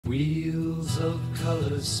Wheels of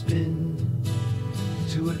color spin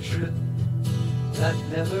to a trip that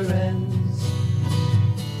never ends.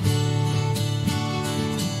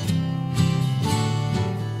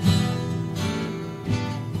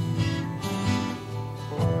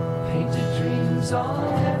 Painted dreams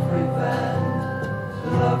on every van,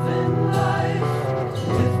 loving life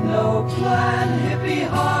with no plan. Hippie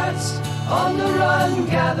hearts on the run,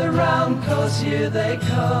 gather round, 'cause here they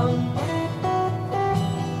come.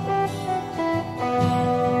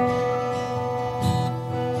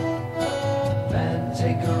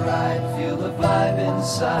 Take a ride, feel the vibe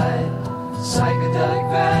inside. Psychedelic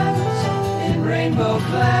vans in rainbow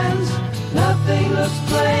clans. Nothing looks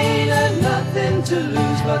plain and nothing to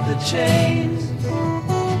lose but the chains.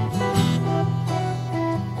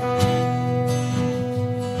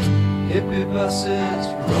 Hippie buses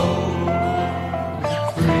roll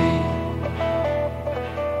free.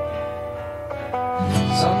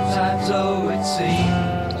 Sometimes, oh, it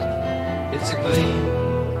seems it's a gleam.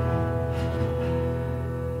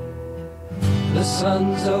 The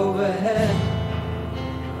sun's overhead,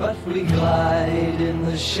 but we glide in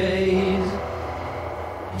the shade,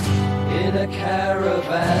 in a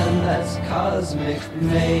caravan that's cosmic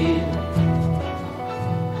made.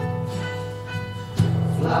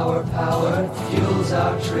 Flower power fuels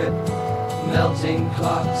our trip, melting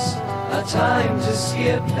clocks, a time to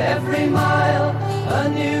skip every mile, a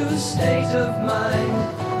new state of mind,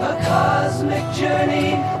 a cosmic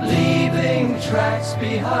journey, leaving tracks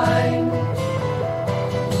behind.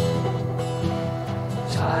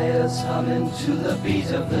 Tires humming to the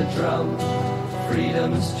beat of the drum,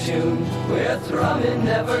 freedom's tune, we're thrumming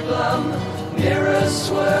never glum. Mirrors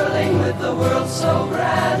swirling with the world so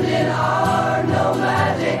grand in our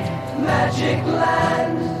nomadic magic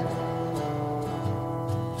land.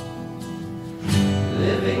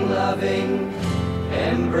 Living, loving,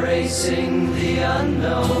 embracing the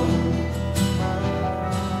unknown,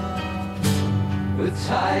 with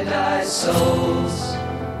tie-dye souls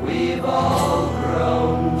we've all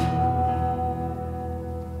grown.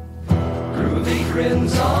 Groovy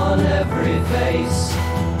grins on every face,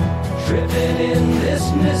 tripping in this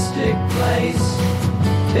mystic place.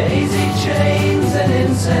 Daisy chains and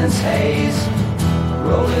incense haze,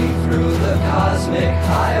 rolling through the cosmic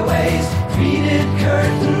highways. Beaded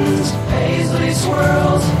curtains, paisley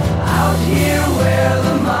swirls, out here where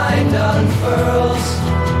the mind unfolds.